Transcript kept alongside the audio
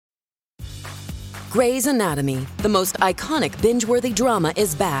Grey's Anatomy, the most iconic binge-worthy drama,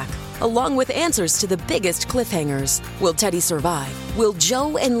 is back, along with answers to the biggest cliffhangers. Will Teddy survive? Will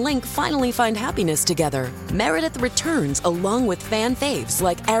Joe and Link finally find happiness together? Meredith returns along with fan faves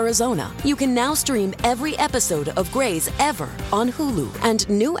like Arizona. You can now stream every episode of Grey's ever on Hulu, and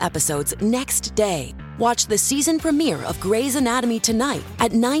new episodes next day. Watch the season premiere of Grey's Anatomy tonight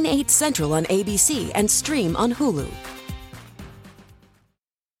at 9/8 Central on ABC and stream on Hulu.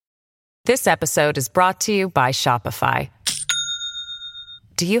 This episode is brought to you by Shopify.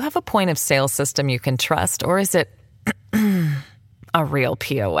 Do you have a point of sale system you can trust, or is it a real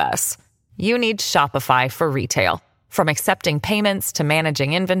POS? You need Shopify for retail. From accepting payments to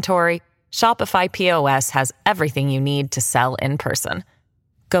managing inventory, Shopify POS has everything you need to sell in person.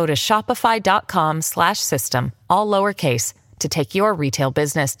 Go to shopify.com/system, all lowercase, to take your retail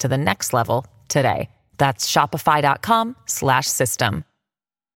business to the next level today. That's shopify.com/system.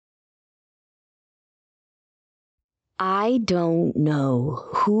 I don't know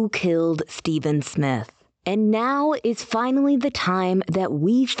who killed Stephen Smith. And now is finally the time that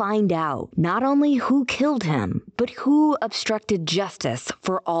we find out not only who killed him, but who obstructed justice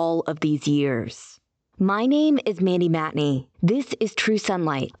for all of these years. My name is Mandy Matney. This is True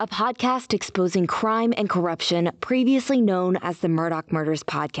Sunlight, a podcast exposing crime and corruption previously known as the Murdaugh Murders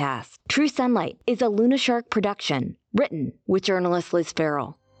Podcast. True Sunlight is a Luna Shark production, written with journalist Liz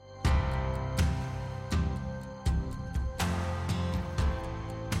Farrell.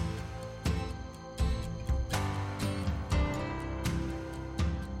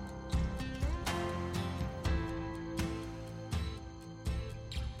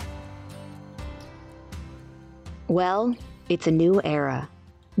 Well, it's a new era,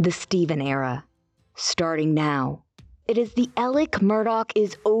 the Stephen era, starting now. It is the Alec Murdaugh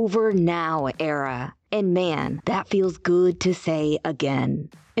is over now era, and man, that feels good to say again,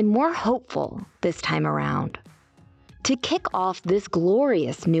 and more hopeful this time around. To kick off this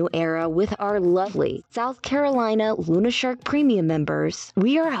glorious new era with our lovely South Carolina Luna Shark Premium members,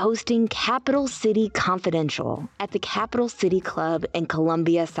 we are hosting Capital City Confidential at the Capital City Club in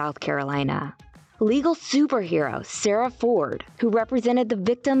Columbia, South Carolina. Legal superhero Sarah Ford, who represented the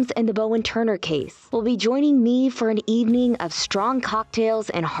victims in the Bowen Turner case, will be joining me for an evening of strong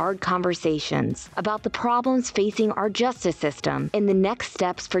cocktails and hard conversations about the problems facing our justice system and the next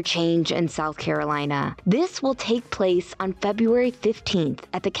steps for change in South Carolina. This will take place on February 15th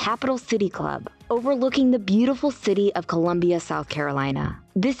at the Capital City Club, overlooking the beautiful city of Columbia, South Carolina.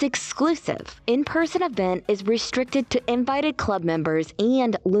 This exclusive in-person event is restricted to invited club members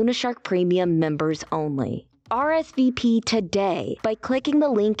and Luna Shark Premium members only. RSVP today by clicking the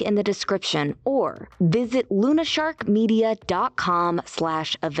link in the description or visit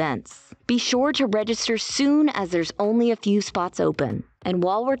lunasharkmedia.com/events. Be sure to register soon as there's only a few spots open. And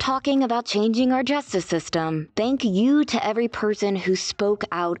while we're talking about changing our justice system, thank you to every person who spoke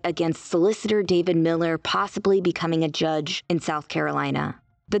out against Solicitor David Miller possibly becoming a judge in South Carolina.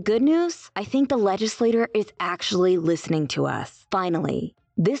 The good news? I think the legislator is actually listening to us, finally.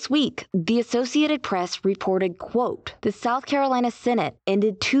 This week, the Associated Press reported, quote, the South Carolina Senate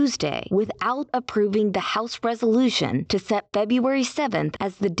ended Tuesday without approving the House resolution to set February 7th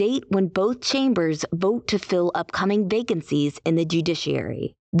as the date when both chambers vote to fill upcoming vacancies in the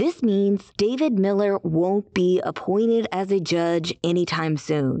judiciary. This means David Miller won't be appointed as a judge anytime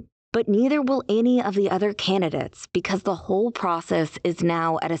soon. But neither will any of the other candidates because the whole process is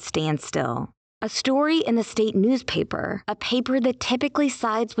now at a standstill. A story in the state newspaper, a paper that typically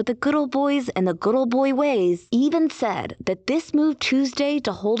sides with the good old boys and the good old boy ways, even said that this move Tuesday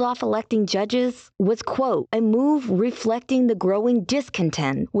to hold off electing judges was, quote, a move reflecting the growing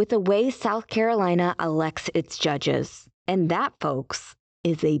discontent with the way South Carolina elects its judges. And that, folks,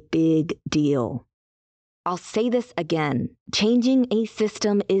 is a big deal. I'll say this again. Changing a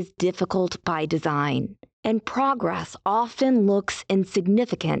system is difficult by design, and progress often looks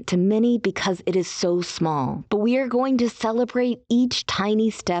insignificant to many because it is so small. But we are going to celebrate each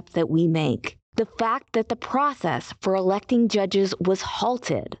tiny step that we make. The fact that the process for electing judges was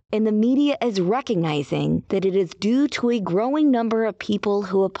halted, and the media is recognizing that it is due to a growing number of people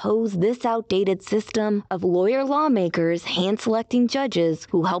who oppose this outdated system of lawyer lawmakers hand-selecting judges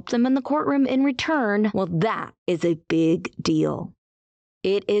who help them in the courtroom in return, well, that is a big deal.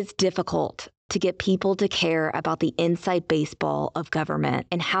 It is difficult to get people to care about the inside baseball of government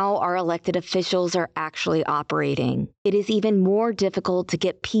and how our elected officials are actually operating. It is even more difficult to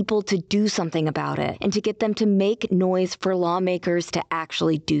get people to do something about it and to get them to make noise for lawmakers to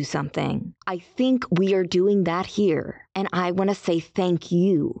actually do something. I think we are doing that here, and I want to say thank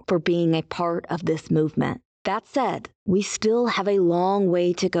you for being a part of this movement. That said, we still have a long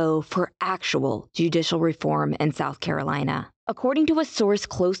way to go for actual judicial reform in South Carolina. According to a source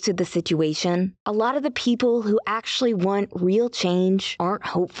close to the situation, a lot of the people who actually want real change aren't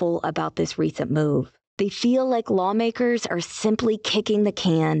hopeful about this recent move. They feel like lawmakers are simply kicking the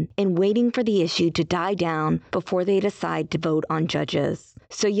can and waiting for the issue to die down before they decide to vote on judges.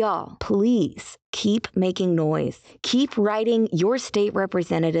 So y'all, please keep making noise. Keep writing your state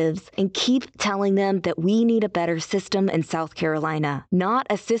representatives and keep telling them that we need a better system in South Carolina, not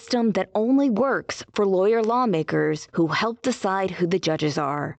a system that only works for lawyer lawmakers who help decide who the judges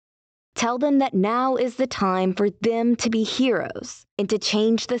are. Tell them that now is the time for them to be heroes and to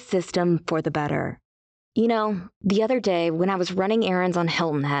change the system for the better. You know, the other day when I was running errands on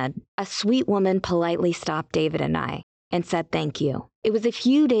Hilton Head, a sweet woman politely stopped David and I and said thank you. It was a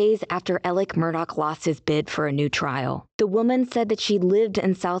few days after Alec Murdaugh lost his bid for a new trial. The woman said that she lived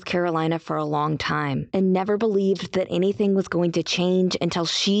in South Carolina for a long time and never believed that anything was going to change until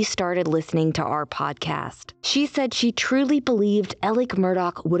she started listening to our podcast. She said she truly believed Alec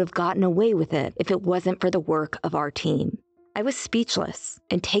Murdaugh would have gotten away with it if it wasn't for the work of our team. I was speechless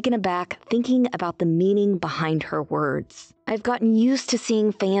and taken aback thinking about the meaning behind her words. I've gotten used to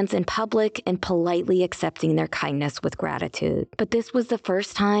seeing fans in public and politely accepting their kindness with gratitude. But this was the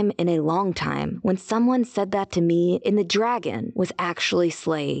first time in a long time when someone said that to me and the dragon was actually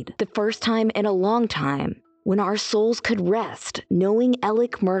slayed. The first time in a long time when our souls could rest knowing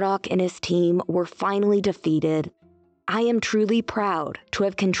Alec Murdaugh and his team were finally defeated. I am truly proud to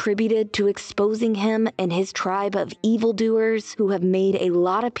have contributed to exposing him and his tribe of evildoers who have made a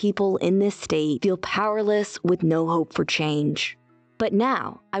lot of people in this state feel powerless with no hope for change. But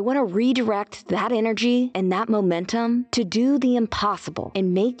now, I want to redirect that energy and that momentum to do the impossible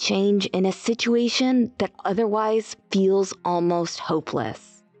and make change in a situation that otherwise feels almost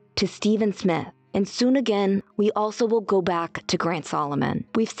hopeless. To Stephen Smith, and soon again, we also will go back to Grant Solomon.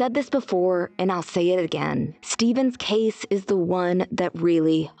 We've said this before, and I'll say it again. Stephen's case is the one that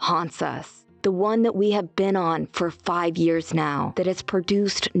really haunts us. The one that we have been on for 5 years now that has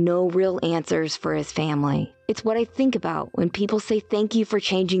produced no real answers for his family. It's what I think about when people say thank you for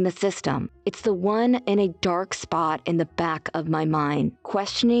changing the system. It's the one in a dark spot in the back of my mind,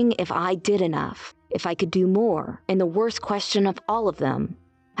 questioning if I did enough, if I could do more, and the worst question of all of them,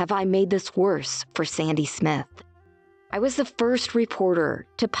 have I made this worse for Sandy Smith? I was the first reporter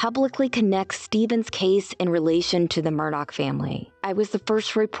to publicly connect Stephen's case in relation to the Murdaugh family. I was the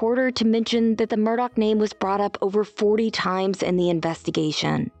first reporter to mention that the Murdaugh name was brought up over 40 times in the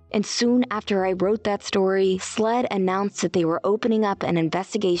investigation. And soon after I wrote that story, SLED announced that they were opening up an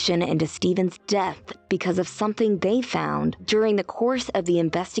investigation into Stephen's death because of something they found during the course of the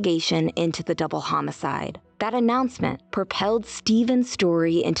investigation into the double homicide. That announcement propelled Stephen's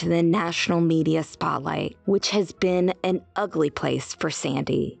story into the national media spotlight, which has been an ugly place for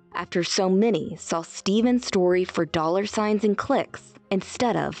Sandy, after so many saw Stephen's story for dollar signs and clicks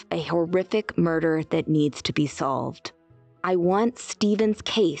instead of a horrific murder that needs to be solved. I want Stephen's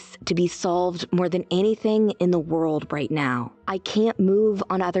case to be solved more than anything in the world right now. I can't move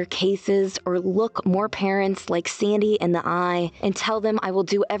on other cases or look more parents like Sandy in the eye and tell them I will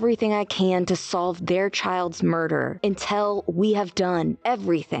do everything I can to solve their child's murder until we have done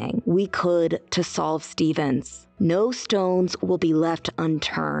everything we could to solve Stephen's. No stones will be left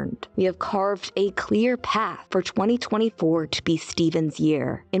unturned. We have carved a clear path for 2024 to be Stephen's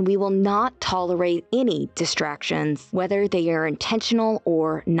year, and we will not tolerate any distractions, whether they are intentional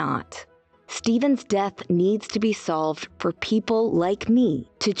or not. Stephen's death needs to be solved for people like me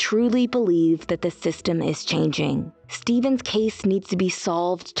to truly believe that the system is changing. Stephen's case needs to be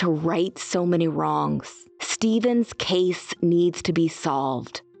solved to right so many wrongs. Stephen's case needs to be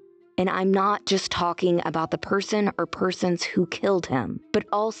solved. And I'm not just talking about the person or persons who killed him, but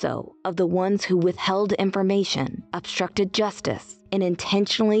also of the ones who withheld information, obstructed justice, and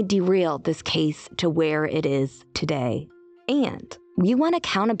intentionally derailed this case to where it is today. And we want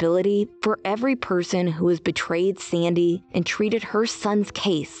accountability for every person who has betrayed Sandy and treated her son's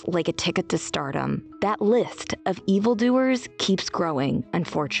case like a ticket to stardom. That list of evildoers keeps growing,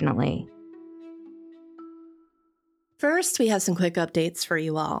 unfortunately. First, we have some quick updates for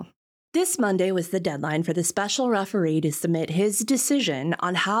you all. This Monday was the deadline for the special referee to submit his decision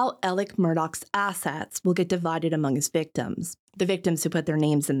on how Alec Murdaugh's assets will get divided among his victims. The victims who put their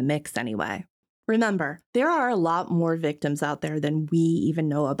names in the mix anyway. Remember, there are a lot more victims out there than we even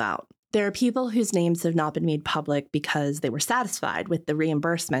know about. There are people whose names have not been made public because they were satisfied with the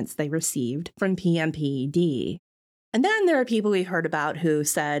reimbursements they received from PMPED. And then there are people we heard about who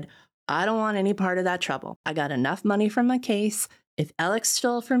said, I don't want any part of that trouble. I got enough money from my case. If Alec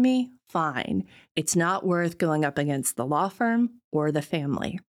stole from me, fine. It's not worth going up against the law firm or the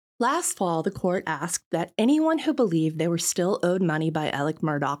family. Last fall, the court asked that anyone who believed they were still owed money by Alec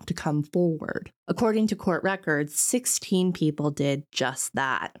Murdaugh to come forward. According to court records, 16 people did just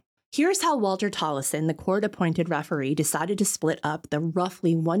that. Here's how Walter Tollison, the court-appointed referee, decided to split up the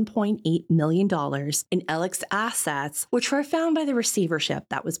roughly $1.8 million in Alec's assets, which were found by the receivership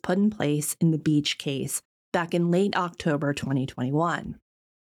that was put in place in the Beach case back in late October 2021.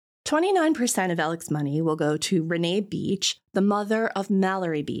 29% of Alec's money will go to Renee Beach, the mother of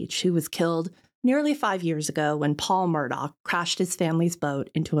Mallory Beach, who was killed nearly 5 years ago when Paul Murdaugh crashed his family's boat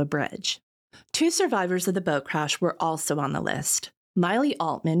into a bridge. 2 survivors of the boat crash were also on the list. Miley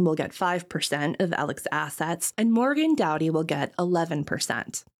Altman will get 5% of Alec's assets, and Morgan Dowdy will get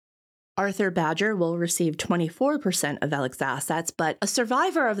 11%. Arthur Badger will receive 24% of Alec's assets, but a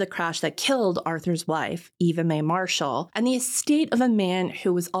survivor of the crash that killed Arthur's wife, Eva Mae Marshall, and the estate of a man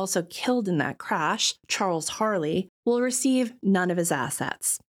who was also killed in that crash, Charles Harley, will receive none of his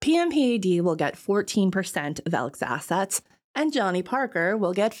assets. PMPAD will get 14% of Alec's assets, and Johnny Parker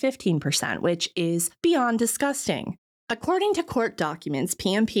will get 15%, which is beyond disgusting. According to court documents,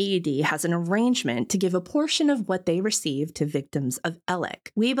 PMPED has an arrangement to give a portion of what they receive to victims of Alec.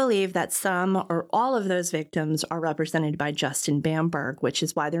 We believe that some or all of those victims are represented by Justin Bamberg, which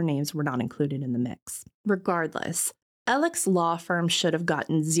is why their names were not included in the mix. Regardless, Alec's law firm should have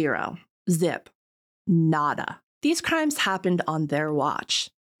gotten zero. Zip. Nada. These crimes happened on their watch.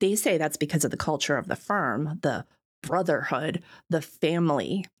 They say that's because of the culture of the firm, the brotherhood, the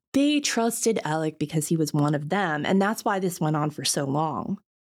family. They trusted Alec because he was one of them, and that's why this went on for so long.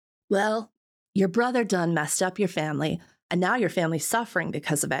 Well, your brother done messed up your family, and now your family's suffering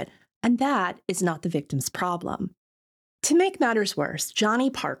because of it, and that is not the victim's problem. To make matters worse, Johnny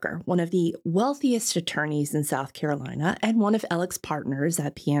Parker, one of the wealthiest attorneys in South Carolina and one of Alec's partners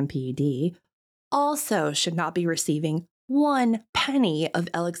at PMPED, also should not be receiving 1 penny of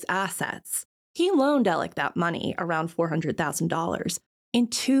Alec's assets. He loaned Alec that money, around $400,000. In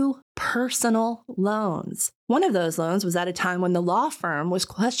 2 personal loans. One of those loans was at a time when the law firm was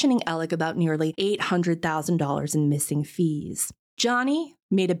questioning Alec about nearly $800,000 in missing fees. Johnny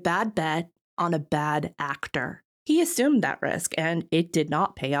made a bad bet on a bad actor. He assumed that risk, and it did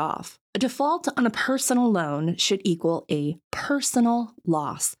not pay off. A default on a personal loan should equal a personal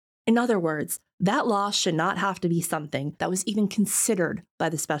loss. In other words, that loss should not have to be something that was even considered by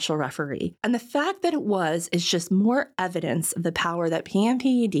the special referee. And the fact that it was is just more evidence of the power that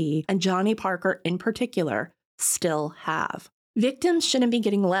PMPED and Johnny Parker in particular still have. Victims shouldn't be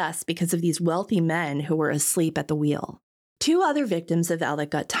getting less because of these wealthy men who were asleep at the wheel. 2 other victims of Alec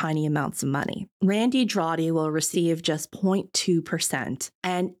got tiny amounts of money. Randy Drawdy will receive just 0.2%,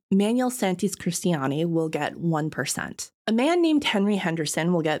 and Manuel Santis Cristiani will get 1%. A man named Henry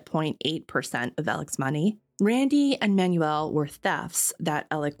Henderson will get 0.8% of Alec's money. Randy and Manuel were thefts that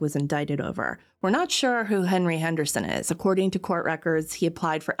Alec was indicted over. We're not sure who Henry Henderson is. According to court records, he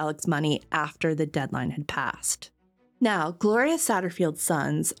applied for Alec's money after the deadline had passed. Now, Gloria Satterfield's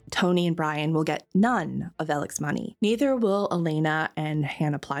sons, Tony and Brian, will get none of Alec's money. Neither will Elena and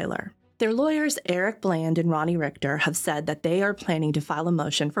Hannah Plyler. Their lawyers, Eric Bland and Ronnie Richter, have said that they are planning to file a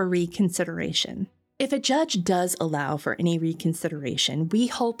motion for reconsideration. If a judge does allow for any reconsideration, we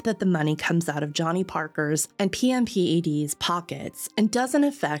hope that the money comes out of Johnny Parker's and PMPED's pockets and doesn't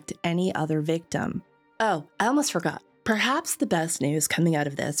affect any other victim. Oh, I almost forgot. Perhaps the best news coming out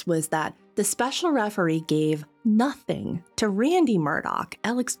of this was that the special referee gave nothing to Randy Murdaugh,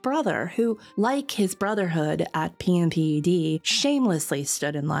 Alec's brother, who, like his brotherhood at PMPED, shamelessly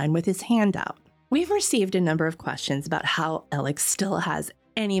stood in line with his hand out. We've received a number of questions about how Alec still has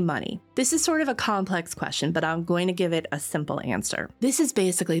any money. This is sort of a complex question, but I'm going to give it a simple answer. This is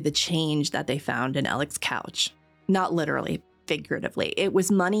basically the change that they found in Alec's couch. Not literally, figuratively. It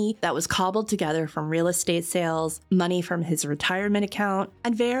was money that was cobbled together from real estate sales, money from his retirement account,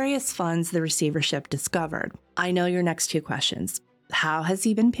 and various funds the receivership discovered. I know your next 2 questions. How has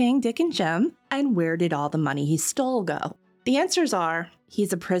he been paying Dick and Jim? And where did all the money he stole go? The answers are,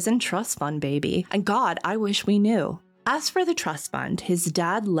 he's a prison trust fund baby, and God, I wish we knew. As for the trust fund, his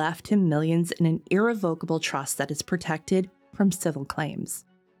dad left him millions in an irrevocable trust that is protected from civil claims.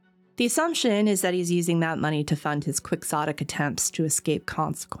 The assumption is that he's using that money to fund his quixotic attempts to escape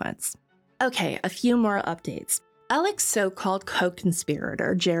consequence. Okay, a few more updates. Alec's so-called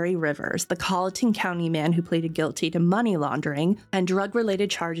co-conspirator, Jerry Rivers, the Colleton County man who pleaded guilty to money laundering and drug-related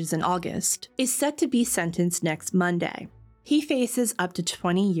charges in August, is set to be sentenced next Monday. He faces up to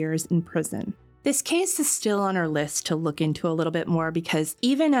 20 years in prison. This case is still on our list to look into a little bit more because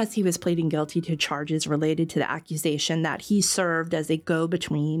even as he was pleading guilty to charges related to the accusation that he served as a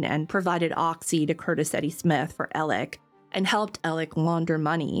go-between and provided oxy to Curtis Eddie Smith for Alec and helped Alec launder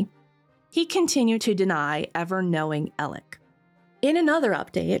money, he continued to deny ever knowing Alec. In another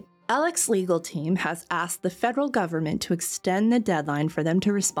update, Alec's legal team has asked the federal government to extend the deadline for them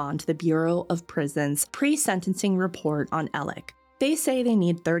to respond to the Bureau of Prisons' pre-sentencing report on Alec. They say they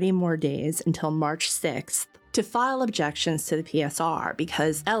need 30 more days until March 6th to file objections to the PSR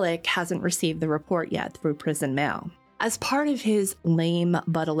because Alec hasn't received the report yet through prison mail. As part of his lame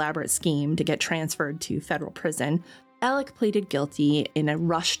but elaborate scheme to get transferred to federal prison, Alec pleaded guilty in a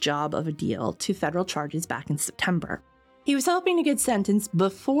rush job of a deal to federal charges back in September. He was hoping to get sentenced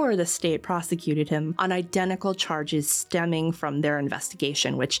before the state prosecuted him on identical charges stemming from their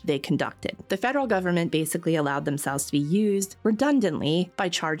investigation, which they conducted. The federal government basically allowed themselves to be used redundantly by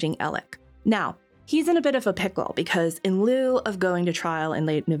charging Alec. Now, he's in a bit of a pickle because in lieu of going to trial in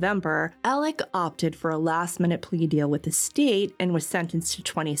late November, Alec opted for a last-minute plea deal with the state and was sentenced to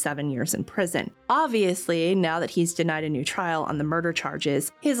 27 years in prison. Obviously, now that he's denied a new trial on the murder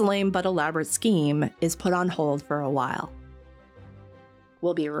charges, his lame but elaborate scheme is put on hold for a while.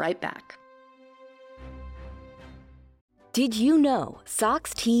 We'll be right back. Did you know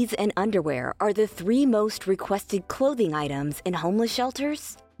socks, tees, and underwear are the 3 most requested clothing items in homeless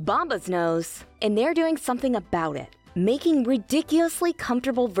shelters? Bombas knows, and they're doing something about it, making ridiculously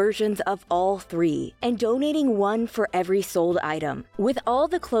comfortable versions of all 3 and donating 1 for every sold item. With all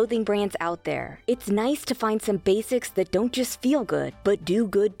the clothing brands out there, it's nice to find some basics that don't just feel good, but do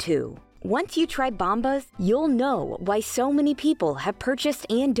good too. Once you try Bombas, you'll know why so many people have purchased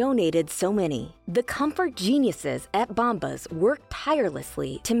and donated so many. The comfort geniuses at Bombas work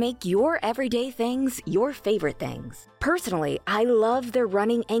tirelessly to make your everyday things your favorite things. Personally, I love their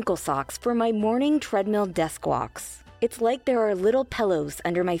running ankle socks for my morning treadmill desk walks. It's like there are little pillows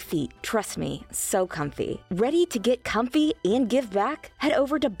under my feet. Trust me, so comfy. Ready to get comfy and give back? Head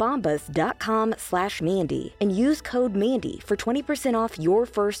over to bombas.com/Mandy and use code Mandy for 20% off your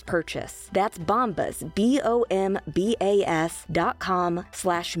first purchase. That's Bombas,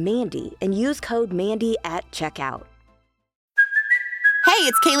 BOMBAS.com/Mandy and use code Mandy at checkout. Hey,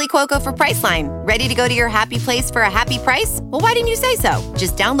 it's Kaylee Cuoco for Priceline. Ready to go to your happy place for a happy price? Well, why didn't you say so?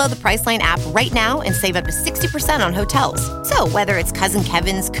 Just download the Priceline app right now and save up to 60% on hotels. So whether it's Cousin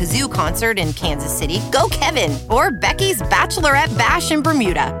Kevin's Kazoo Concert in Kansas City, go Kevin, or Becky's Bachelorette Bash in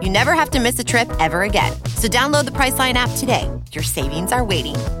Bermuda, you never have to miss a trip ever again. So download the Priceline app today. Your savings are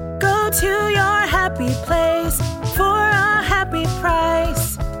waiting. Go to your happy place for a happy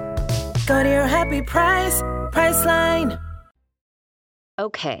price. Go to your happy price, Priceline.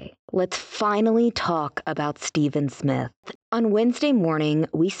 Okay, let's finally talk about Stephen Smith. On Wednesday morning,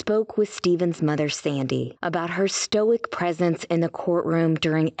 we spoke with Stephen's mother, Sandy, about her stoic presence in the courtroom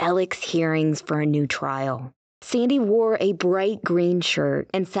during Alec's hearings for a new trial. Sandy wore a bright green shirt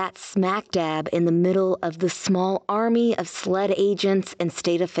and sat smack dab in the middle of the small army of SLED agents and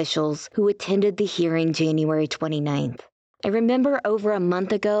state officials who attended the hearing January 29th. I remember over a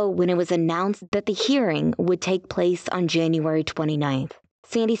month ago when it was announced that the hearing would take place on January 29th.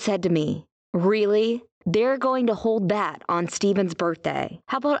 Sandy said to me, "Really? They're going to hold that on Stephen's birthday.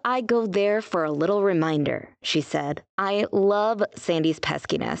 How about I go there for a little reminder?" she said. I love Sandy's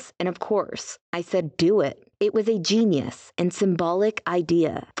peskiness, and of course, I said do it. It was a genius and symbolic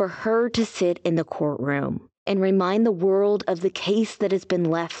idea for her to sit in the courtroom and remind the world of the case that has been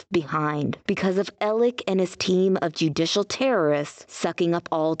left behind because of Alec and his team of judicial terrorists sucking up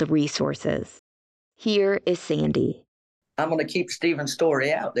all the resources. Here is Sandy. I'm going to keep Stephen's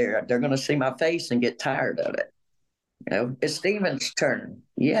story out there. They're going to see my face and get tired of it. You know, it's Stephen's turn.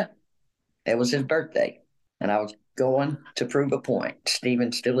 Yeah, it was his birthday. And I was going to prove a point.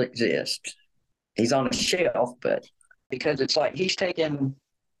 Stephen still exists. He's on a shelf, but because it's like he's taken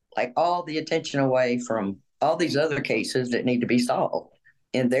like all the attention away from all these other cases that need to be solved.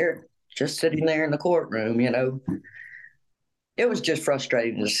 And they're just sitting there in the courtroom, you know. It was just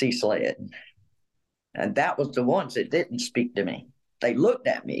frustrating to see SLED. And that was the ones that didn't speak to me. They looked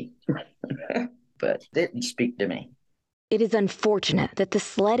at me, but didn't speak to me. It is unfortunate that the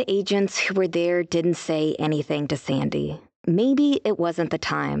SLED agents who were there didn't say anything to Sandy. Maybe it wasn't the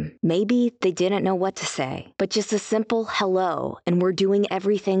time. Maybe they didn't know what to say. But just a simple hello and we're doing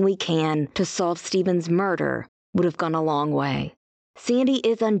everything we can to solve Stephen's murder would have gone a long way. Sandy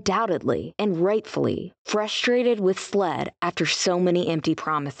is undoubtedly and rightfully frustrated with SLED after so many empty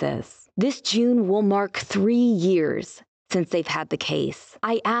promises. This June will mark 3 years since they've had the case.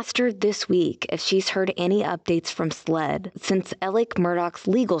 I asked her this week if she's heard any updates from SLED since Alec Murdaugh's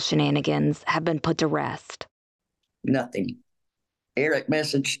legal shenanigans have been put to rest. Nothing. Eric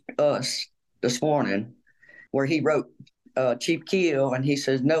messaged us this morning where he wrote Chief Keel, and he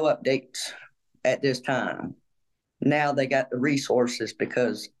says no updates at this time. Now they got the resources,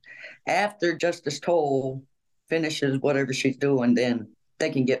 because after Justice Toll finishes whatever she's doing, then they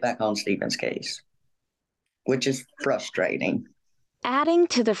can get back on Stephen's case, which is frustrating. Adding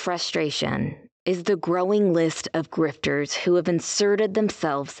to the frustration is the growing list of grifters who have inserted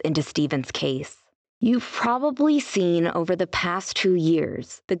themselves into Stephen's case. You've probably seen over the past 2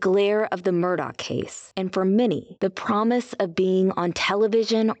 years the glare of the Murdaugh case, and for many, the promise of being on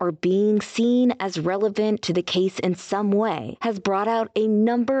television or being seen as relevant to the case in some way has brought out a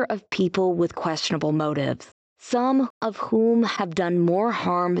number of people with questionable motives, some of whom have done more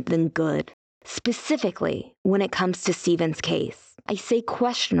harm than good. Specifically, when it comes to Stephen's case, I say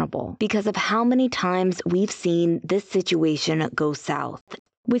questionable because of how many times we've seen this situation go south.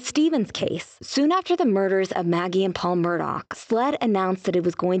 With Stephen's case, soon after the murders of Maggie and Paul Murdaugh, SLED announced that it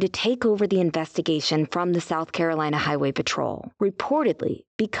was going to take over the investigation from the South Carolina Highway Patrol, reportedly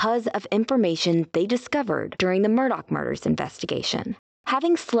because of information they discovered during the Murdaugh murders investigation.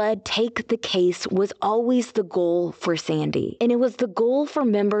 Having SLED take the case was always the goal for Sandy, and it was the goal for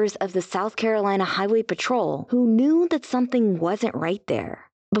members of the South Carolina Highway Patrol who knew that something wasn't right there.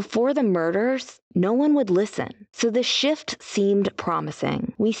 Before the murders, no one would listen, so the shift seemed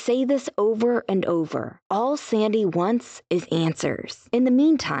promising. We say this over and over. All Sandy wants is answers. In the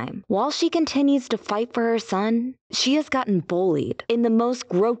meantime, while she continues to fight for her son, she has gotten bullied in the most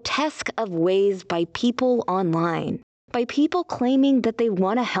grotesque of ways by people online, by people claiming that they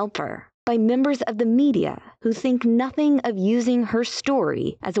want to help her, by members of the media who think nothing of using her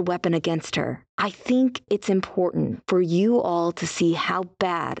story as a weapon against her. I think it's important for you all to see how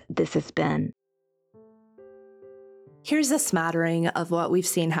bad this has been. Here's a smattering of what we've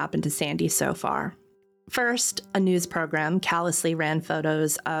seen happen to Sandy so far. First, a news program callously ran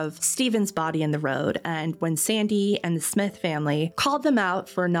photos of Stephen's body in the road, and when Sandy and the Smith family called them out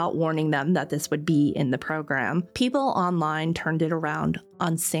for not warning them that this would be in the program, people online turned it around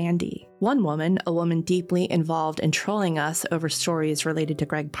on Sandy. One woman, a woman deeply involved in trolling us over stories related to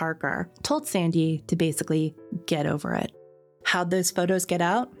Greg Parker, told Sandy to basically get over it. How'd those photos get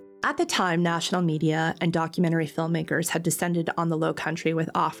out? At the time, national media and documentary filmmakers had descended on the Low Country with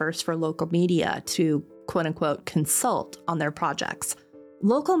offers for local media to quote-unquote consult on their projects.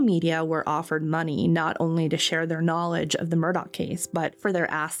 Local media were offered money not only to share their knowledge of the Murdaugh case, but for their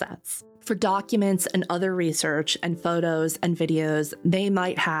assets, for documents and other research and photos and videos they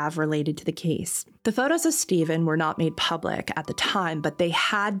might have related to the case. The photos of Stephen were not made public at the time, but they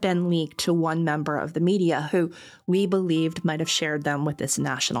had been leaked to one member of the media who we believed might have shared them with this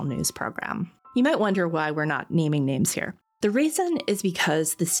national news program. You might wonder why we're not naming names here. The reason is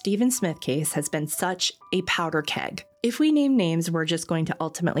because the Stephen Smith case has been such a powder keg. If we name names, we're just going to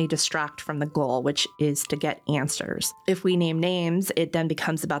ultimately distract from the goal, which is to get answers. If we name names, it then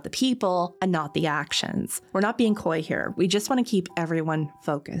becomes about the people and not the actions. We're not being coy here. We just want to keep everyone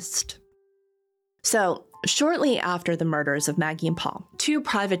focused. So, shortly after the murders of Maggie and Paul, 2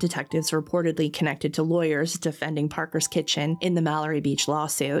 private detectives reportedly connected to lawyers defending Parker's Kitchen in the Mallory Beach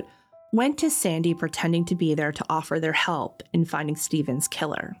lawsuit went to Sandy pretending to be there to offer their help in finding Stephen's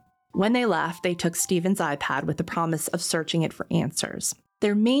killer. When they left, they took Stephen's iPad with the promise of searching it for answers.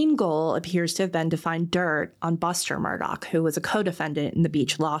 Their main goal appears to have been to find dirt on Buster Murdaugh, who was a co-defendant in the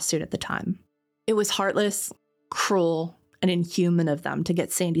Beach lawsuit at the time. It was heartless, cruel, and inhuman of them to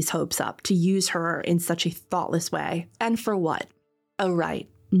get Sandy's hopes up, to use her in such a thoughtless way. And for what? Oh, right,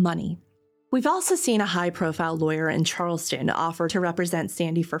 money. We've also seen a high-profile lawyer in Charleston offer to represent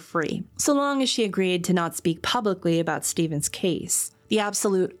Sandy for free, so long as she agreed to not speak publicly about Stephen's case, the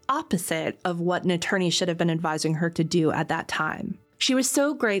absolute opposite of what an attorney should have been advising her to do at that time. She was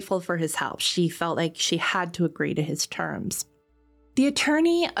so grateful for his help, she felt like she had to agree to his terms. The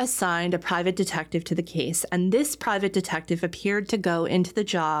attorney assigned a private detective to the case, and this private detective appeared to go into the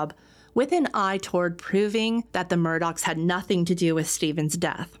job with an eye toward proving that the Murdaughs had nothing to do with Stephen's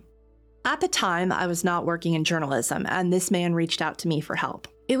death. At the time, I was not working in journalism, and this man reached out to me for help.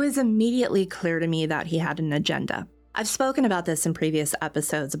 It was immediately clear to me that he had an agenda. I've spoken about this in previous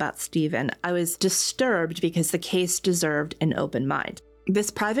episodes about Stephen. I was disturbed because the case deserved an open mind. This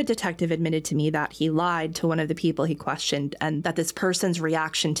private detective admitted to me that he lied to one of the people he questioned, and that this person's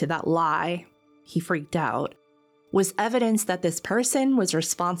reaction to that lie, he freaked out, was evidence that this person was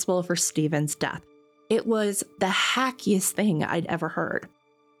responsible for Stephen's death. It was the hackiest thing I'd ever heard.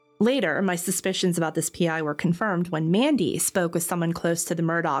 Later, my suspicions about this PI were confirmed when Mandy spoke with someone close to the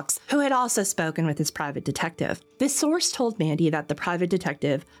Murdochs who had also spoken with his private detective. This source told Mandy that the private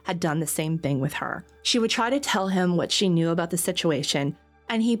detective had done the same thing with her. She would try to tell him what she knew about the situation,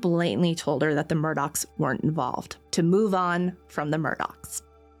 and he blatantly told her that the Murdochs weren't involved, to move on from the Murdochs.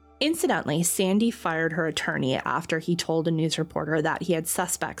 Incidentally, Sandy fired her attorney after he told a news reporter that he had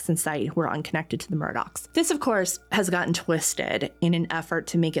suspects in sight who were unconnected to the Murdochs. This, of course, has gotten twisted in an effort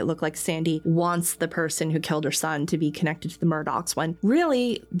to make it look like Sandy wants the person who killed her son to be connected to the Murdochs, when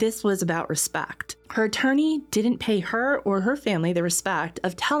really this was about respect. Her attorney didn't pay her or her family the respect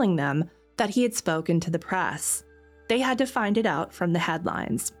of telling them that he had spoken to the press. They had to find it out from the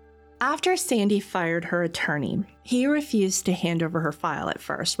headlines. After Sandy fired her attorney, he refused to hand over her file at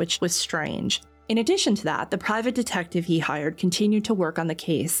first, which was strange. In addition to that, the private detective he hired continued to work on the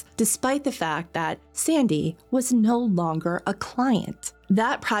case, despite the fact that Sandy was no longer a client.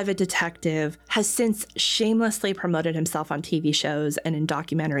 That private detective has since shamelessly promoted himself on TV shows and in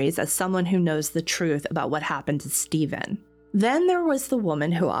documentaries as someone who knows the truth about what happened to Stephen. Then there was the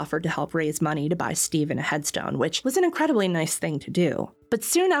woman who offered to help raise money to buy Stephen a headstone, which was an incredibly nice thing to do. But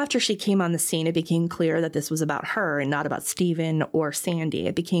soon after she came on the scene, it became clear that this was about her and not about Stephen or Sandy.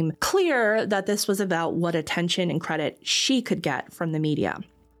 It became clear that this was about what attention and credit she could get from the media.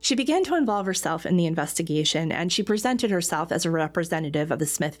 She began to involve herself in the investigation, and she presented herself as a representative of the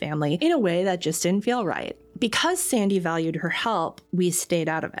Smith family in a way that just didn't feel right. Because Sandy valued her help, we stayed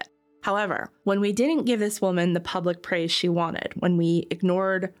out of it. However, when we didn't give this woman the public praise she wanted, when we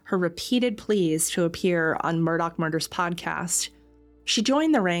ignored her repeated pleas to appear on Murdoch Murders podcast, she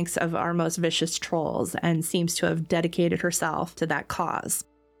joined the ranks of our most vicious trolls and seems to have dedicated herself to that cause.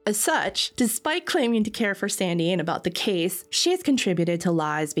 As such, despite claiming to care for Sandy and about the case, she has contributed to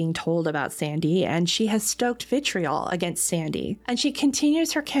lies being told about Sandy, and she has stoked vitriol against Sandy, and she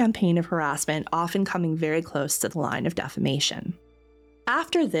continues her campaign of harassment, often coming very close to the line of defamation.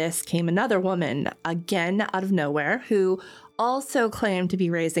 After this came another woman, again out of nowhere, who also claimed to be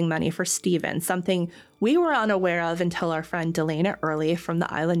raising money for Stephen, something we were unaware of until our friend Delana Early from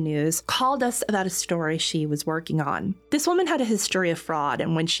the Island News called us about a story she was working on. This woman had a history of fraud,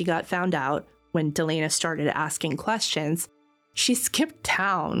 and when she got found out, when Delana started asking questions, she skipped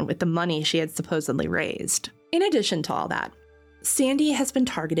town with the money she had supposedly raised. In addition to all that, Sandy has been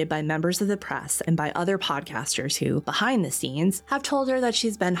targeted by members of the press and by other podcasters who, behind the scenes, have told her that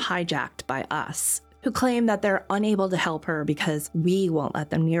she's been hijacked by us, who claim that they're unable to help her because we won't let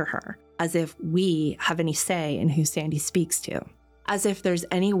them near her, as if we have any say in who Sandy speaks to, as if there's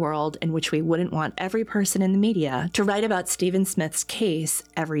any world in which we wouldn't want every person in the media to write about Stephen Smith's case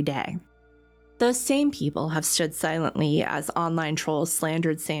every day. Those same people have stood silently as online trolls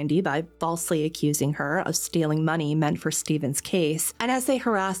slandered Sandy by falsely accusing her of stealing money meant for Stephen's case, and as they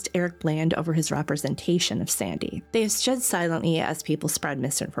harassed Eric Bland over his representation of Sandy. They have stood silently as people spread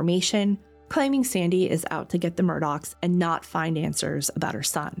misinformation, claiming Sandy is out to get the Murdochs and not find answers about her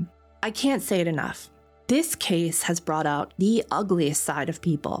son. I can't say it enough. This case has brought out the ugliest side of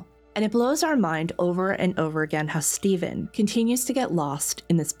people, and it blows our mind over and over again how Stephen continues to get lost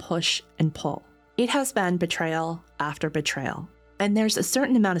in this push and pull. It has been betrayal after betrayal, and there's a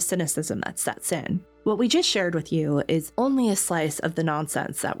certain amount of cynicism that sets in. What we just shared with you is only a slice of the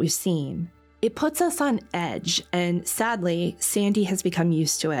nonsense that we've seen. It puts us on edge, and sadly, Sandy has become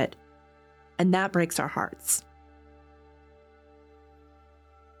used to it, and that breaks our hearts.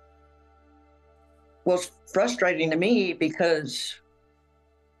 Well, it's frustrating to me because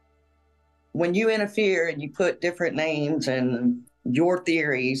when you interfere and you put different names and your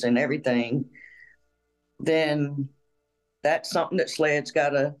theories and everything, then that's something that SLED's got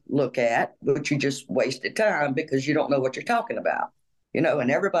to look at, but you just wasted time because you don't know what you're talking about. You know, and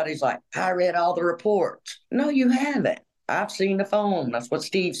everybody's like, I read all the reports. No, you haven't. I've seen the phone. That's what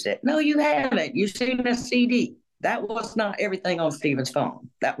Steve said. No, you haven't. You've seen the CD. That was not everything on Stephen's phone.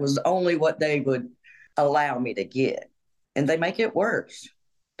 That was only what they would allow me to get. And they make it worse.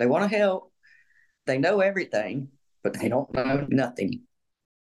 They want to help. They know everything, but they don't know nothing.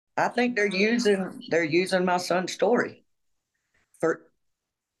 I think they're using my son's story for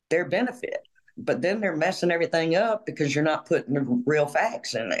their benefit, but then they're messing everything up because you're not putting the real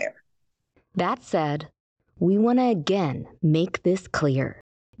facts in there. That said, we want to again make this clear.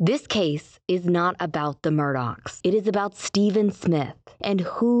 This case is not about the Murdochs. It is about Stephen Smith and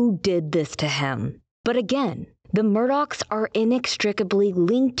who did this to him. But again, the Murdochs are inextricably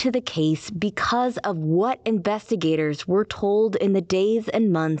linked to the case because of what investigators were told in the days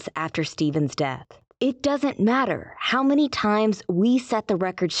and months after Stephen's death. It doesn't matter how many times we set the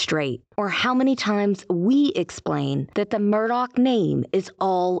record straight or how many times we explain that the Murdaugh name is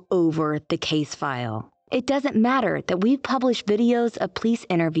all over the case file. It doesn't matter that we've published videos of police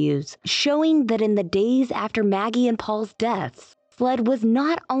interviews showing that in the days after Maggie and Paul's deaths, Sled was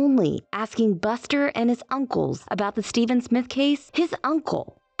not only asking Buster and his uncles about the Stephen Smith case, his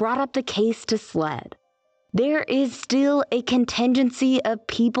uncle brought up the case to Sled. There is still a contingency of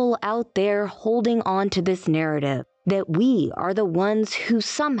people out there holding on to this narrative that we are the ones who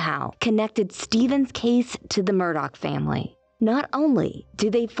somehow connected Stephen's case to the Murdaugh family. Not only do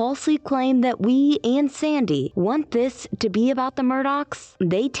they falsely claim that we and Sandy want this to be about the Murdaughs,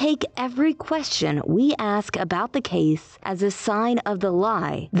 they take every question we ask about the case as a sign of the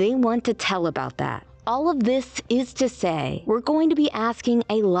lie they want to tell about that. All of this is to say, we're going to be asking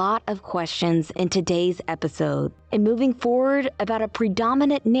a lot of questions in today's episode and moving forward about a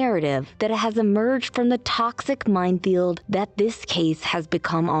predominant narrative that has emerged from the toxic minefield that this case has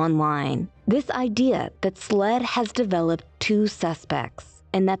become online. This idea that Sled has developed two suspects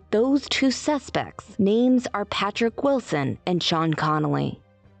and that those two suspects' names are Patrick Wilson and Sean Connolly.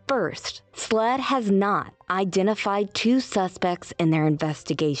 First, Sled has not identified two suspects in their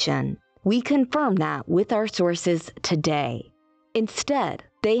investigation. We confirm that with our sources today. Instead,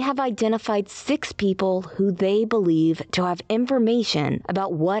 they have identified 6 people who they believe to have information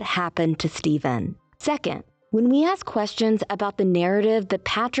about what happened to Stephen. Second, when we ask questions about the narrative that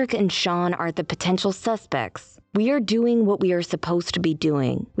Patrick and Sean are the potential suspects, we are doing what we are supposed to be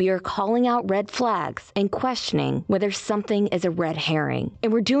doing. We are calling out red flags and questioning whether something is a red herring.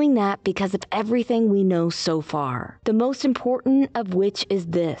 And we're doing that because of everything we know so far. The most important of which is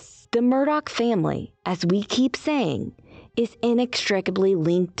this. The Murdaugh family, as we keep saying, is inextricably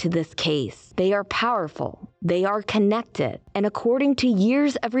linked to this case. They are powerful. They are connected. And according to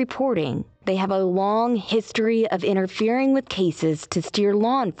years of reporting, they have a long history of interfering with cases to steer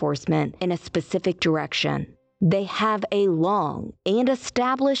law enforcement in a specific direction. They have a long and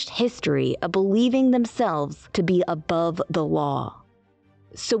established history of believing themselves to be above the law.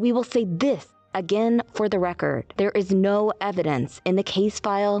 So we will say this again for the record. There is no evidence in the case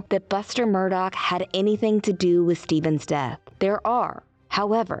file that Buster Murdaugh had anything to do with Stephen's death. There are,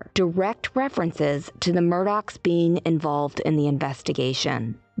 however, direct references to the Murdaughs being involved in the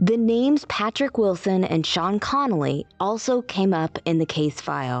investigation. The names Patrick Wilson and Sean Connolly also came up in the case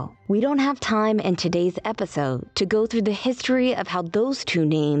file. We don't have time in today's episode to go through the history of how those two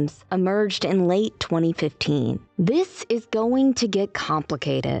names emerged in late 2015. This is going to get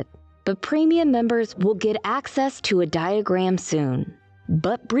complicated, but premium members will get access to a diagram soon.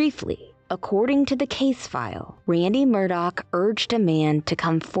 But briefly, according to the case file, Randy Murdaugh urged a man to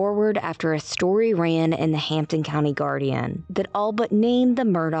come forward after a story ran in the Hampton County Guardian that all but named the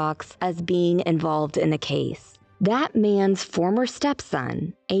Murdaughs as being involved in the case. That man's former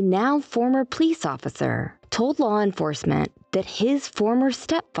stepson, a now former police officer, told law enforcement that his former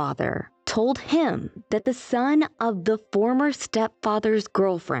stepfather told him that the son of the former stepfather's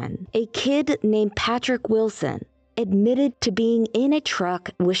girlfriend, a kid named Patrick Wilson, admitted to being in a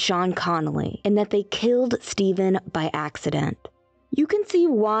truck with Sean Connolly and that they killed Stephen by accident. You can see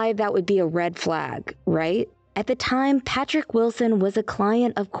why that would be a red flag, right? At the time, Patrick Wilson was a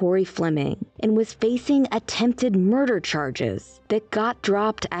client of Corey Fleming and was facing attempted murder charges that got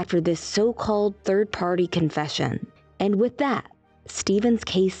dropped after this so-called third-party confession. And with that, Stephen's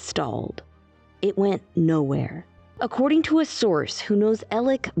case stalled. It went nowhere. According to a source who knows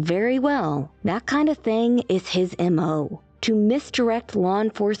Alec very well, that kind of thing is his MO. To misdirect law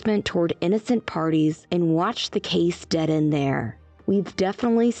enforcement toward innocent parties and watch the case dead end there. We've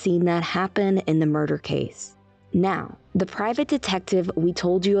definitely seen that happen in the murder case. Now, the private detective we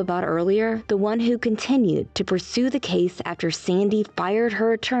told you about earlier, the one who continued to pursue the case after Sandy fired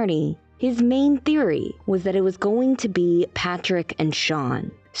her attorney, his main theory was that it was going to be Patrick and Sean.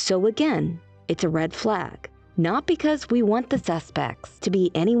 So again, it's a red flag. Not because we want the suspects to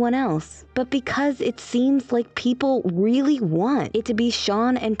be anyone else, but because it seems like people really want it to be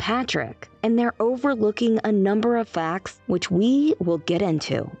Sean and Patrick, and they're overlooking a number of facts which we will get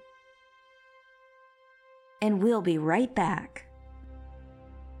into. And we'll be right back.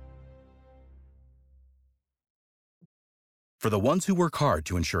 For the ones who work hard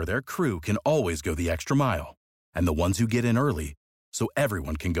to ensure their crew can always go the extra mile, and the ones who get in early so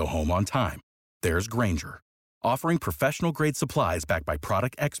everyone can go home on time, there's Grainger, offering professional-grade supplies backed by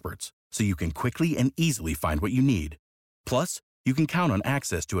product experts so you can quickly and easily find what you need. Plus, you can count on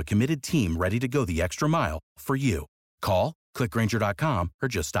access to a committed team ready to go the extra mile for you. Call, click Grainger.com, or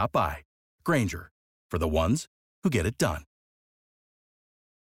just stop by. Grainger, for the ones who get it done.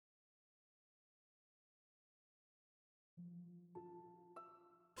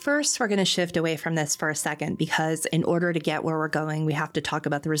 First, we're going to shift away from this for a second because in order to get where we're going, we have to talk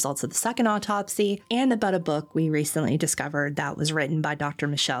about the results of the second autopsy and about a book we recently discovered that was written by Dr.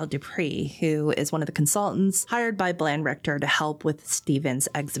 Michelle Dupree, who is one of the consultants hired by Bland Richter to help with Stephen's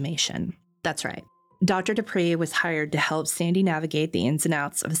exhumation. That's right. Dr. Dupree was hired to help Sandy navigate the ins and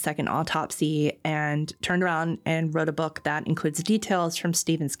outs of a second autopsy and turned around and wrote a book that includes details from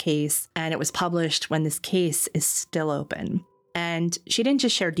Stephen's case, and it was published when this case is still open. And she didn't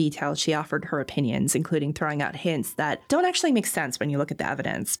just share details, she offered her opinions, including throwing out hints that don't actually make sense when you look at the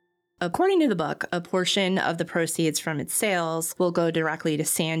evidence. According to the book, a portion of the proceeds from its sales will go directly to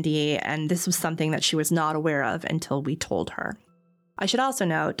Sandy, and this was something that she was not aware of until we told her. I should also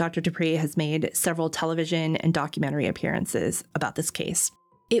note, Dr. Dupree has made several television and documentary appearances about this case.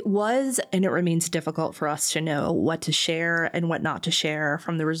 It was and it remains difficult for us to know what to share and what not to share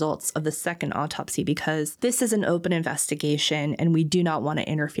from the results of the second autopsy because this is an open investigation and we do not want to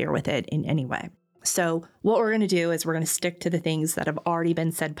interfere with it in any way. So what we're going to do is we're going to stick to the things that have already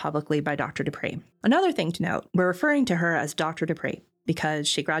been said publicly by Dr. Dupree. Another thing to note, we're referring to her as Dr. Dupree because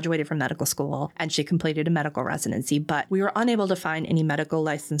she graduated from medical school and she completed a medical residency, but we were unable to find any medical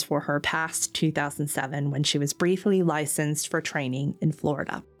license for her past 2007 when she was briefly licensed for training in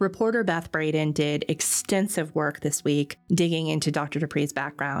Florida. Reporter Beth Braden did extensive work this week digging into Dr. Dupree's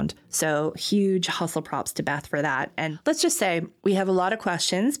background, so huge hustle props to Beth for that. And let's just say we have a lot of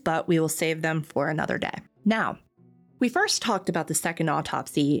questions, but we will save them for another day. Now, we first talked about the second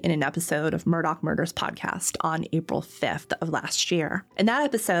autopsy in an episode of Murdaugh Murders podcast on April 5th of last year. In that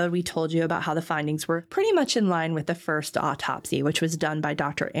episode, we told you about how the findings were pretty much in line with the first autopsy, which was done by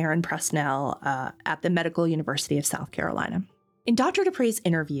Dr. Erin Presnell at the Medical University of South Carolina. In Dr. Dupree's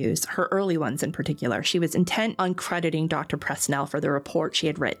interviews, her early ones in particular, she was intent on crediting Dr. Presnell for the report she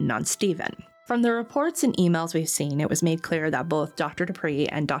had written on Stephen. From the reports and emails we've seen, it was made clear that both Dr. Dupree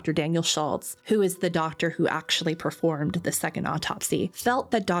and Dr. Daniel Schultz, who is the doctor who actually performed the second autopsy,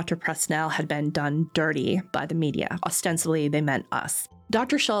 felt that Dr. Presnell had been done dirty by the media. Ostensibly, they meant us.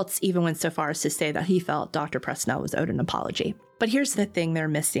 Dr. Schultz even went so far as to say that he felt Dr. Presnell was owed an apology. But here's the thing they're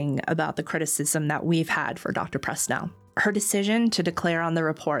missing about the criticism that we've had for Dr. Presnell. Her decision to declare on the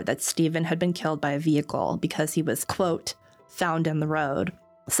report that Stephen had been killed by a vehicle because he was, quote, found in the road,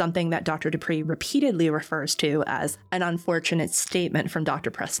 something that Dr. Dupree repeatedly refers to as an unfortunate statement from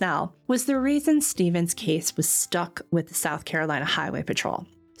Dr. Presnell, was the reason Stephen's case was stuck with the South Carolina Highway Patrol.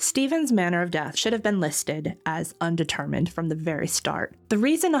 Stephen's manner of death should have been listed as undetermined from the very start. The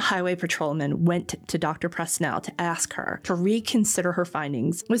reason a highway patrolman went to Dr. Presnell to ask her to reconsider her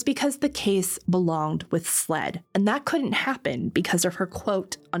findings was because the case belonged with SLED, and that couldn't happen because of her,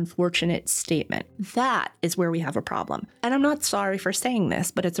 quote, unfortunate statement. That is where we have a problem. And I'm not sorry for saying this,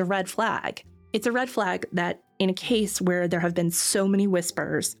 but it's a red flag. It's a red flag that in a case where there have been so many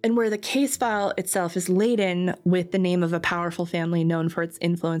whispers and where the case file itself is laden with the name of a powerful family known for its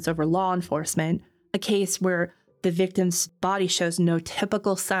influence over law enforcement, a case where the victim's body shows no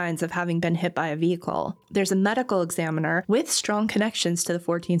typical signs of having been hit by a vehicle, there's a medical examiner with strong connections to the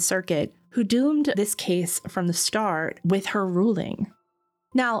 14th Circuit who doomed this case from the start with her ruling.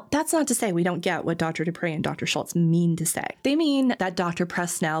 Now, that's not to say we don't get what Dr. Dupree and Dr. Schultz mean to say. They mean that Dr.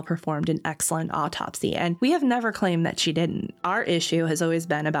 Presnell performed an excellent autopsy, and we have never claimed that she didn't. Our issue has always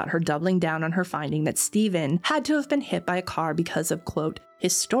been about her doubling down on her finding that Stephen had to have been hit by a car because of, quote,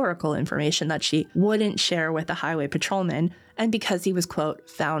 historical information that she wouldn't share with the highway patrolman, and because he was, quote,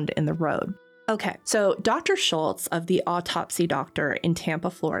 found in the road. Okay, so Dr. Schultz of the autopsy doctor in Tampa,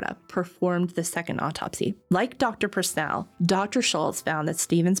 Florida, performed the second autopsy. Like Dr. Presnell, Dr. Schultz found that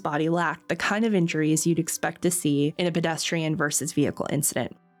Stephen's body lacked the kind of injuries you'd expect to see in a pedestrian versus vehicle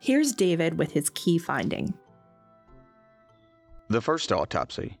incident. Here's David with his key finding. The first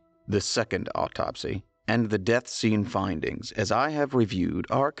autopsy, the second autopsy, and the death scene findings, as I have reviewed,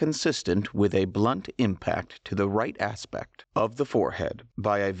 are consistent with a blunt impact to the right aspect of the forehead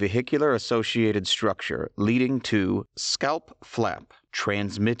by a vehicular-associated structure leading to scalp flap,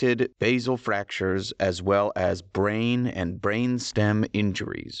 transmitted basal fractures, as well as brain and brainstem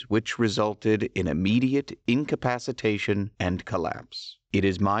injuries, which resulted in immediate incapacitation and collapse. It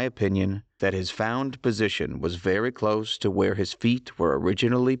is my opinion that his found position was very close to where his feet were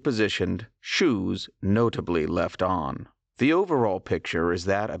originally positioned, shoes notably left on. The overall picture is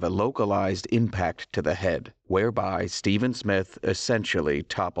that of a localized impact to the head, whereby Stephen Smith essentially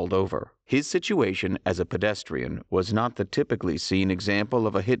toppled over. His situation as a pedestrian was not the typically seen example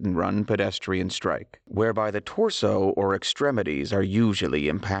of a hit-and-run pedestrian strike, whereby the torso or extremities are usually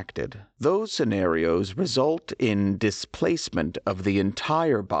impacted. Those scenarios result in displacement of the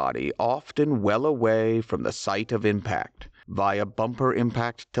entire body, often well away from the site of impact, via bumper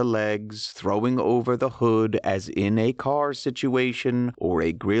impact to legs, throwing over the hood as in a car situation, or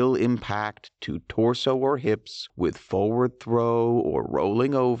a grill impact to torso or hips with forward throw or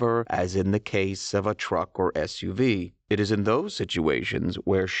rolling over as in the case of a truck or SUV. It is in those situations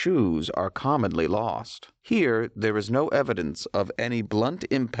where shoes are commonly lost. Here, there is no evidence of any blunt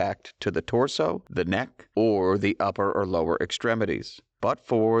impact to the torso, the neck, or the upper or lower extremities, but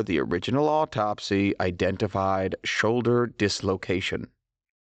for the original autopsy identified shoulder dislocation.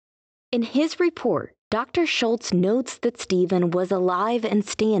 In his report, Dr. Schultz notes that Stephen was alive and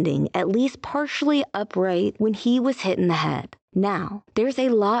standing, at least partially upright, when he was hit in the head. Now, there's a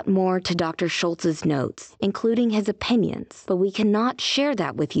lot more to Dr. Schultz's notes, including his opinions, but we cannot share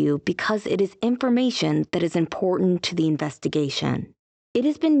that with you because it is information that is important to the investigation. It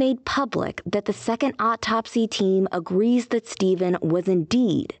has been made public that the second autopsy team agrees that Stephen was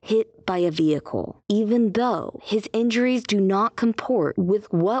indeed hit by a vehicle, even though his injuries do not comport with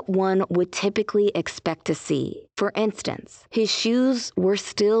what one would typically expect to see. For instance, his shoes were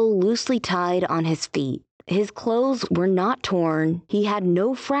still loosely tied on his feet. His clothes were not torn, he had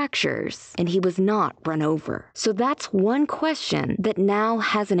no fractures, and he was not run over. So that's one question that now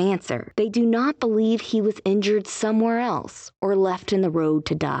has an answer. They do not believe he was injured somewhere else or left in the road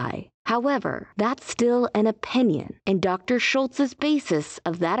to die. However, that's still an opinion, and Dr. Schultz's basis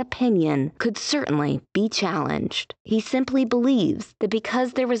of that opinion could certainly be challenged. He simply believes that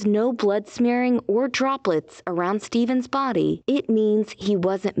because there was no blood smearing or droplets around Stephen's body, it means he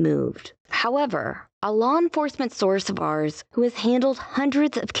wasn't moved. However, a law enforcement source of ours who has handled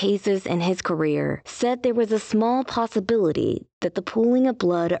hundreds of cases in his career said there was a small possibility that the pooling of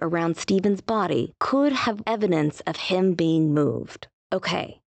blood around Stephen's body could have evidence of him being moved.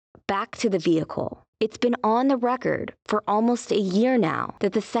 Okay. Back to the vehicle. It's been on the record for almost a year now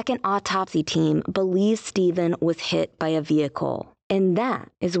that the second autopsy team believes Stephen was hit by a vehicle. And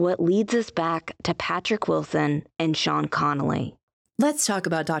that is what leads us back to Patrick Wilson and Sean Connolly. Let's talk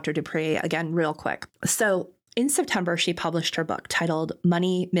about Dr. Dupree again real quick. So in September, she published her book titled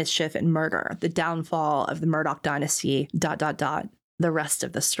Money, Mischief, and Murder, The Downfall of the Murdoch Dynasty, ... the rest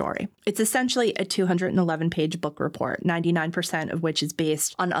of the story. It's essentially a 211-page book report, 99% of which is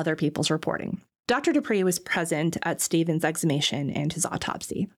based on other people's reporting. Dr. Dupree was present at Stephen's exhumation and his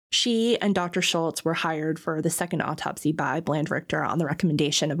autopsy. She and Dr. Schultz were hired for the second autopsy by Bland Richter on the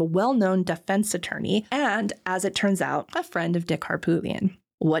recommendation of a well-known defense attorney and, as it turns out, a friend of Dick Harpootlian.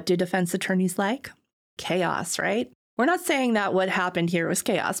 What do defense attorneys like? Chaos, right? We're not saying that what happened here was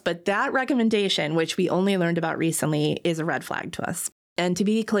chaos, but that recommendation, which we only learned about recently, is a red flag to us. And to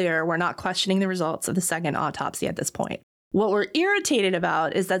be clear, we're not questioning the results of the second autopsy at this point. What we're irritated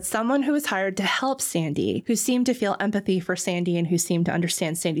about is that someone who was hired to help Sandy, who seemed to feel empathy for Sandy and who seemed to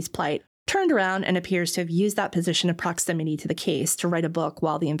understand Sandy's plight, turned around and appears to have used that position of proximity to the case to write a book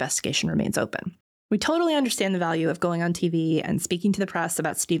while the investigation remains open. We totally understand the value of going on TV and speaking to the press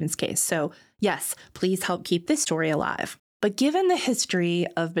about Stephen's case. So yes, please help keep this story alive. But given the history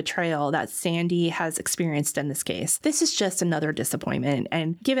of betrayal that Sandy has experienced in this case, this is just another disappointment.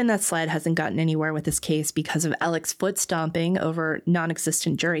 And given that SLED hasn't gotten anywhere with this case because of Alec's foot stomping over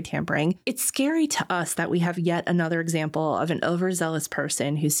non-existent jury tampering, it's scary to us that we have yet another example of an overzealous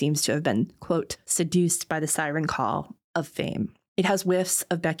person who seems to have been, quote, seduced by the siren call of fame. It has whiffs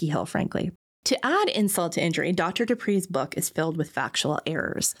of Becky Hill, frankly. To add insult to injury, Dr. Dupree's book is filled with factual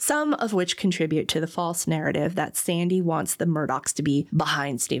errors, some of which contribute to the false narrative that Sandy wants the Murdochs to be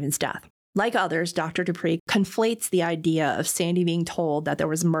behind Stephen's death. Like others, Dr. Dupree conflates the idea of Sandy being told that there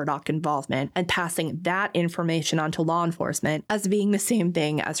was Murdoch involvement and passing that information on to law enforcement as being the same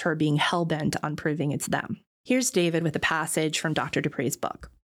thing as her being hell-bent on proving it's them. Here's David with a passage from Dr. Dupree's book.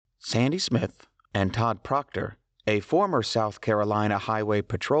 Sandy Smith and Todd Proctor, a former South Carolina Highway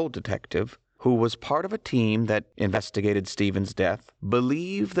Patrol detective, who was part of a team that investigated Stephen's death,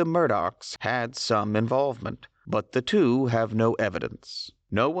 believe the Murdochs had some involvement, but the two have no evidence.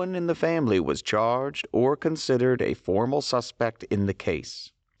 No one in the family was charged or considered a formal suspect in the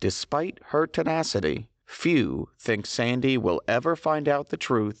case. Despite her tenacity, few think Sandy will ever find out the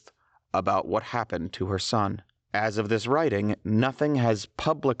truth about what happened to her son. As of this writing, nothing has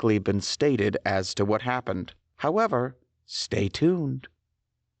publicly been stated as to what happened. However, stay tuned.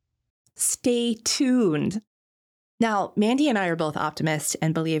 Stay tuned. Now, Mandy and I are both optimists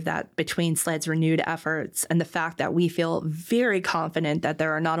and believe that between SLED's renewed efforts and the fact that we feel very confident that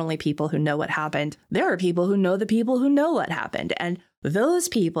there are not only people who know what happened, there are people who know the people who know what happened, and those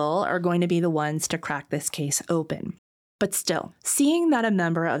people are going to be the ones to crack this case open. But still, seeing that a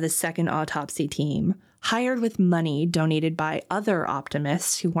member of the second autopsy team, hired with money donated by other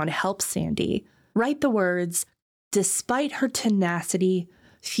optimists who want to help Sandy, write the words, Despite her tenacity,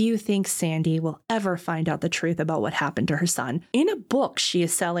 few think Sandy will ever find out the truth about what happened to her son. In a book she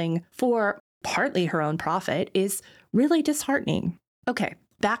is selling for partly her own profit is really disheartening. Okay,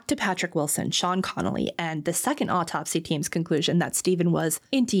 back to Patrick Wilson, Sean Connolly, and the second autopsy team's conclusion that Stephen was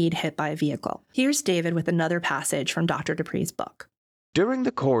indeed hit by a vehicle. Here's David with another passage from Dr. Dupree's book. During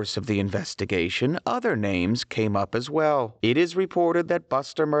the course of the investigation, other names came up as well. It is reported that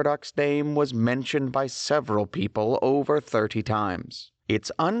Buster Murdoch's name was mentioned by several people over 30 times.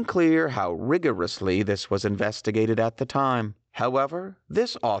 It's unclear how rigorously this was investigated at the time. However,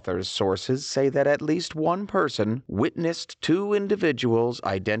 this author's sources say that at least one person witnessed two individuals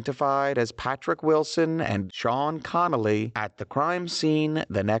identified as Patrick Wilson and Sean Connolly at the crime scene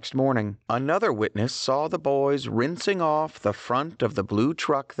the next morning. Another witness saw the boys rinsing off the front of the blue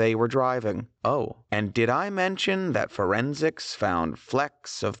truck they were driving. Oh, and did I mention that forensics found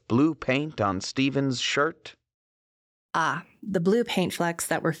flecks of blue paint on Stephen's shirt? The blue paint flecks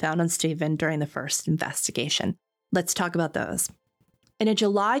that were found on Stephen during the first investigation. Let's talk about those. In a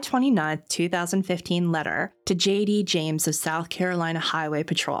July 29, 2015 letter to J.D. James of South Carolina Highway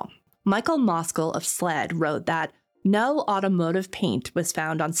Patrol, Michael Moskal of SLED wrote that no automotive paint was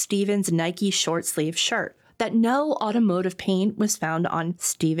found on Stephen's Nike short-sleeve shirt, that no automotive paint was found on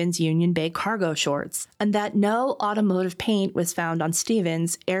Stephen's Union Bay cargo shorts, and that no automotive paint was found on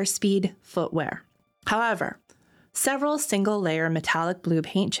Stephen's Airspeed footwear. However, several single-layer metallic blue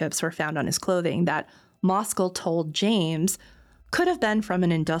paint chips were found on his clothing that Moskal told James could have been from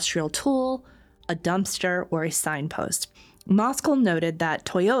an industrial tool, a dumpster, or a signpost. Moskal noted that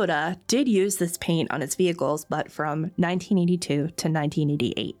Toyota did use this paint on its vehicles, but from 1982 to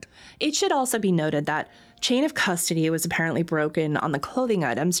 1988. It should also be noted that chain of custody was apparently broken on the clothing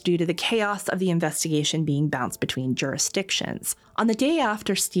items due to the chaos of the investigation being bounced between jurisdictions. On the day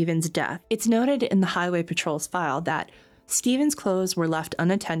after Stephen's death, it's noted in the Highway Patrol's file that Stephen's clothes were left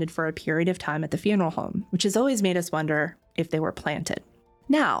unattended for a period of time at the funeral home, which has always made us wonder if they were planted.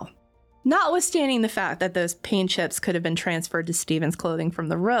 Now, notwithstanding the fact that those paint chips could have been transferred to Stephen's clothing from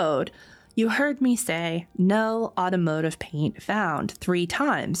the road, you heard me say no automotive paint found 3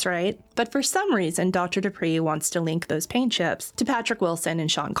 times, right? But for some reason, Dr. Dupree wants to link those paint chips to Patrick Wilson and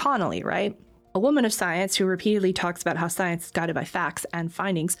Sean Connolly, right? A woman of science who repeatedly talks about how science is guided by facts and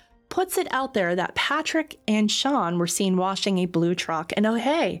findings puts it out there that Patrick and Sean were seen washing a blue truck, and oh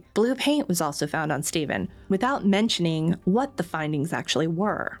hey, blue paint was also found on Stephen, without mentioning what the findings actually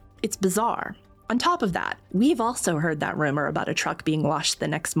were. It's bizarre. On top of that, we've also heard that rumor about a truck being washed the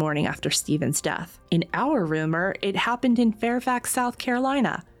next morning after Stephen's death. In our rumor, it happened in Fairfax, South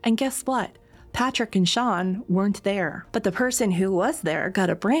Carolina. And guess what? Patrick and Sean weren't there, but the person who was there got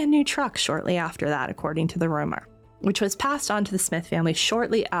a brand new truck shortly after that, according to the rumor, which was passed on to the Smith family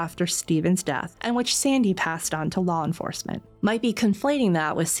shortly after Stephen's death, and which Sandy passed on to law enforcement. Might be conflating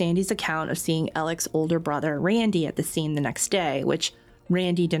that with Sandy's account of seeing Alec's older brother, Randy, at the scene the next day, which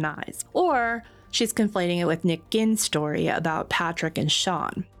Randy denies. Or she's conflating it with Nick Ginn's story about Patrick and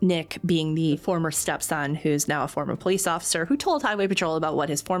Sean. Nick being the former stepson, who's now a former police officer, who told Highway Patrol about what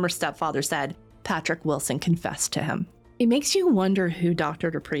his former stepfather said Patrick Wilson confessed to him. It makes you wonder who Dr.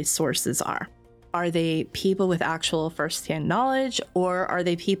 Dupree's sources are. Are they people with actual first-hand knowledge, or are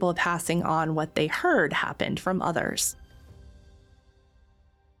they people passing on what they heard happened from others?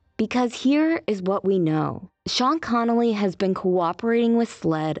 Because here is what we know. Sean Connolly has been cooperating with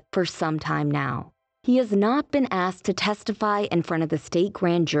SLED for some time now. He has not been asked to testify in front of the state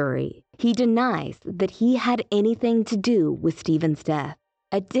grand jury. He denies that he had anything to do with Stephen's death.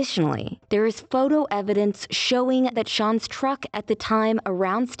 Additionally, there is photo evidence showing that Sean's truck at the time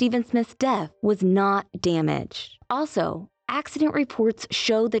around Stephen Smith's death was not damaged. Also, accident reports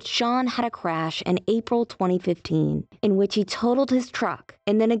show that Sean had a crash in April 2015, in which he totaled his truck,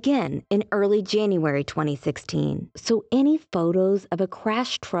 and then again in early January 2016. So any photos of a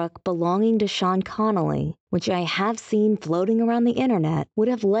crashed truck belonging to Sean Connolly, which I have seen floating around the internet, would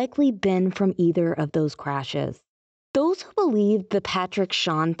have likely been from either of those crashes. Those who believe the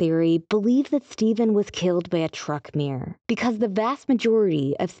Patrick-Sean theory believe that Stephen was killed by a truck mirror because the vast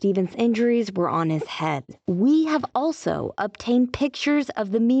majority of Stephen's injuries were on his head. We have also obtained pictures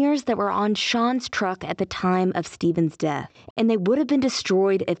of the mirrors that were on Sean's truck at the time of Stephen's death, and they would have been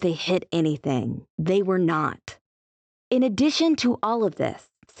destroyed if they hit anything. They were not. In addition to all of this,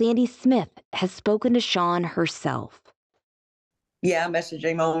 Sandy Smith has spoken to Sean herself. Yeah, I messaged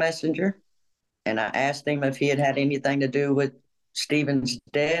him on Messenger. And I asked him if he had anything to do with Stephen's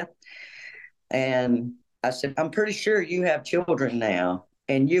death. And I said, I'm pretty sure you have children now,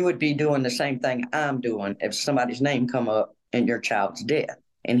 and you would be doing the same thing I'm doing if somebody's name come up in your child's death.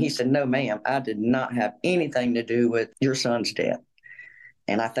 And he said, no, ma'am, I did not have anything to do with your son's death.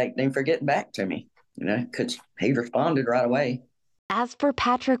 And I thanked him for getting back to me, because he responded right away. As for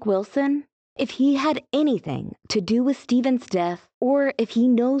Patrick Wilson, if he had anything to do with Stephen's death, or if he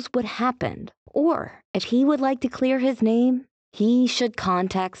knows what happened, or if he would like to clear his name, he should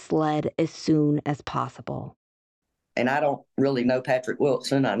contact SLED as soon as possible. And I don't really know Patrick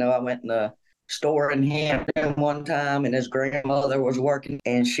Wilson. I know I went in the store in Hampton one time and his grandmother was working,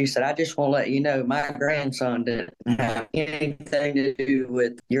 and she said, I just want to let you know my grandson didn't have anything to do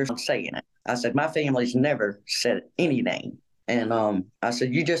with your son saying it. I said, my family's never said any name. And I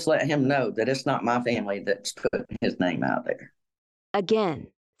said, you just let him know that it's not my family that's putting his name out there. Again,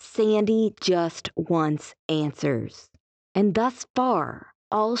 Sandy just wants answers. And thus far,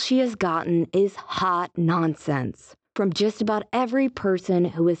 all she has gotten is hot nonsense from just about every person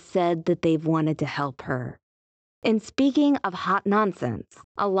who has said that they've wanted to help her. And speaking of hot nonsense,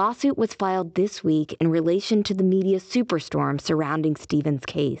 a lawsuit was filed this week in relation to the media superstorm surrounding Stephen's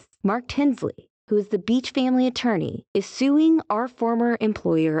case. Mark Tinsley, who is the Beach family attorney, is suing our former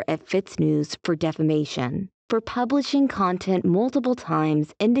employer at Fitz News for defamation for publishing content multiple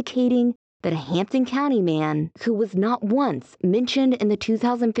times indicating that a Hampton County man who was not once mentioned in the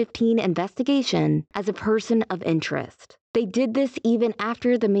 2015 investigation as a person of interest. They did this even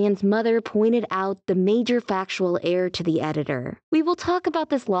after the man's mother pointed out the major factual error to the editor. We will talk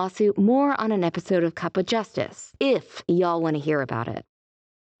about this lawsuit more on an episode of Cup of Justice, if y'all want to hear about it.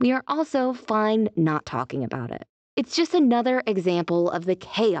 We are also fine not talking about it. It's just another example of the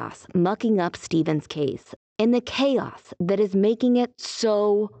chaos mucking up Stephen's case, and the chaos that is making it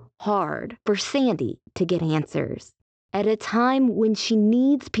so hard for Sandy to get answers. At a time when she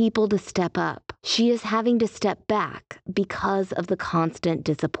needs people to step up, she is having to step back because of the constant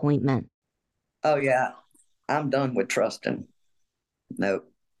disappointment. Oh, yeah. I'm done with trusting. No.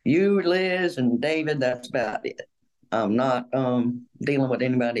 You, Liz, and David, that's about it. I'm not dealing with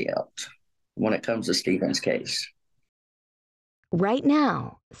anybody else when it comes to Stephen's case. Right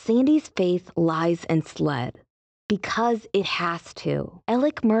now, Sandy's faith lies in SLED. Because it has to.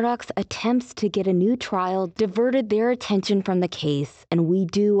 Alec Murdaugh's attempts to get a new trial diverted their attention from the case, and we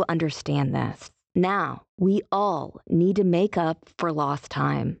do understand this. Now, we all need to make up for lost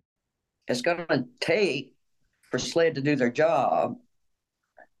time. It's going to take for SLED to do their job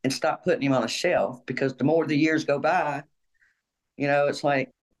and stop putting him on a shelf, because the more the years go by, it's like,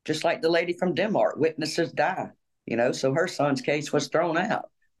 just like the lady from Denmark, witnesses die, so her son's case was thrown out,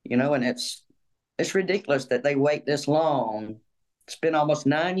 and it's ridiculous that they wait this long. It's been almost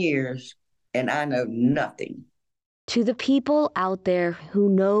 9 years, and I know nothing. To the people out there who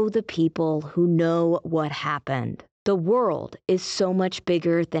know the people who know what happened, the world is so much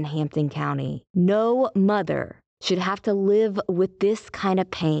bigger than Hampton County. No mother should have to live with this kind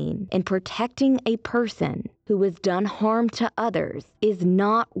of pain, and protecting a person who has done harm to others is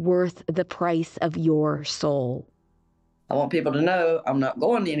not worth the price of your soul. I want people to know I'm not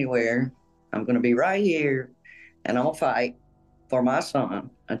going anywhere. I'm going to be right here, and I'll fight for my son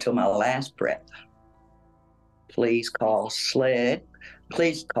until my last breath. Please call SLED.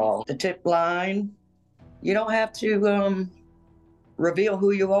 Please call the tip line. You don't have to reveal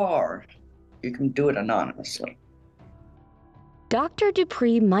who you are. You can do it anonymously. Dr.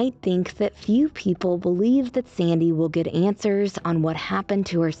 Dupree might think that few people believe that Sandy will get answers on what happened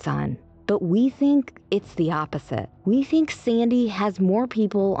to her son. But we think it's the opposite. We think Sandy has more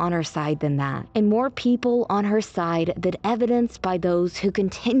people on her side than that, and more people on her side that evidenced by those who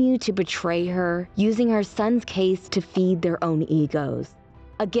continue to betray her, using her son's case to feed their own egos.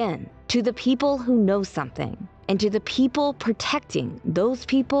 Again, to the people who know something, and to the people protecting those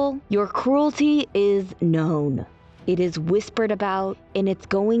people, your cruelty is known. It is whispered about, and it's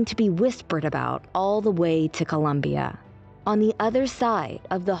going to be whispered about all the way to Columbia. On the other side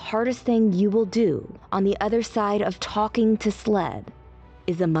of the hardest thing you will do, on the other side of talking to SLED,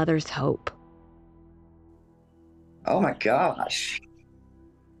 is a mother's hope. Oh my gosh.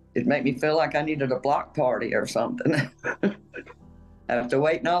 It made me feel like I needed a block party or something. After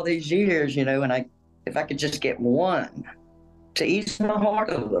waiting all these years, and if I could just get one to ease my heart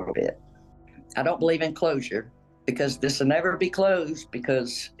a little bit. I don't believe in closure, because this will never be closed,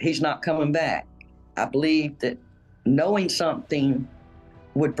 because he's not coming back. I believe that knowing something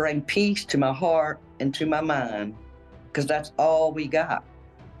would bring peace to my heart and to my mind, because that's all we got.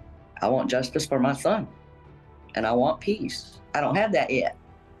 I want justice for my son, and I want peace. I don't have that yet.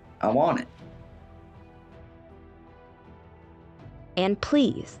 I want it. And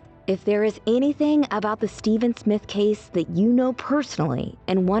please, if there is anything about the Stephen Smith case that you know personally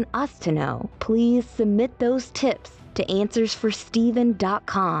and want us to know, please submit those tips to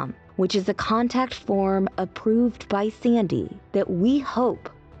answersforsteven.com, which is a contact form approved by Sandy that we hope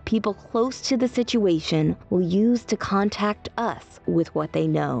people close to the situation will use to contact us with what they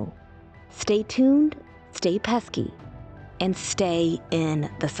know. Stay tuned, stay pesky, and stay in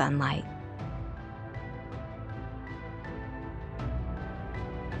the sunlight.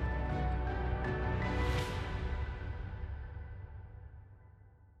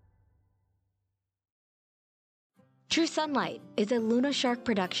 True Sunlight is a Luna Shark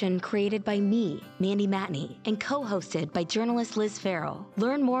production created by me, Mandy Matney, and co-hosted by journalist Liz Farrell.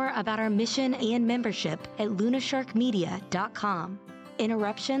 Learn more about our mission and membership at lunasharkmedia.com.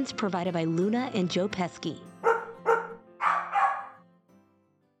 Interruptions provided by Luna and Joe Pesky.